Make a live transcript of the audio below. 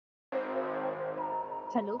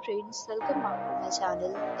Hello friends, welcome back to my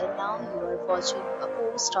channel and now you are watching a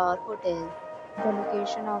 4-star hotel. The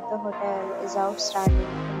location of the hotel is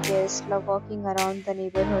outstanding and guests love walking around the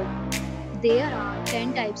neighborhood. There are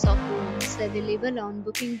 10 types of rooms available on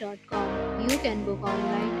booking.com. You can book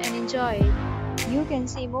online and enjoy it. You can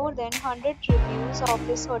see more than 100 reviews of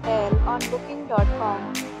this hotel on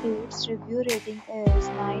booking.com. Its review rating is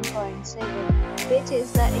 9.7, which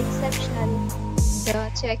is the exceptional.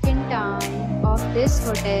 The check-in time of this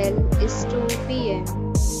hotel is 2 p.m.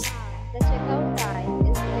 The checkout time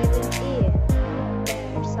is 11 a.m.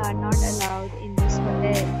 Pets are not allowed in this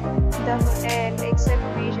hotel. The hotel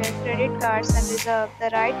accepts major credit cards and reserves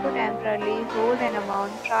the right to temporarily hold an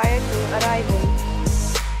amount prior to arrival.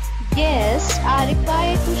 Guests are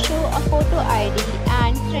required to show a photo ID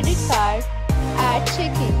and credit card at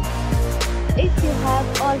check-in. If you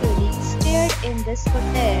have already stayed in this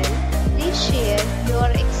hotel, please share your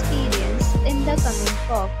experience in the comment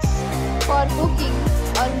box. For booking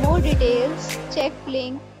or more details, check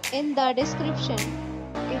link in the description.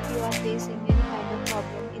 If you are facing any kind of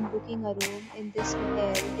problem in booking a room in this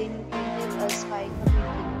hotel, then you can tell us by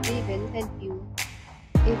commenting. We will help you.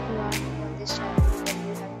 If you are new on this channel and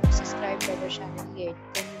you have not subscribed our channel yet,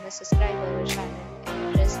 then you must subscribe our channel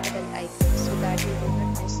and press the bell icon so that you will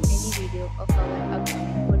not miss any video of our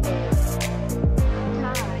upcoming hotel.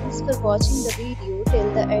 Thanks for watching the video till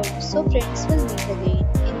the end. So friends, will meet again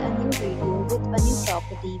in a new video with a new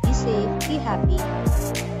property. Be safe, be happy.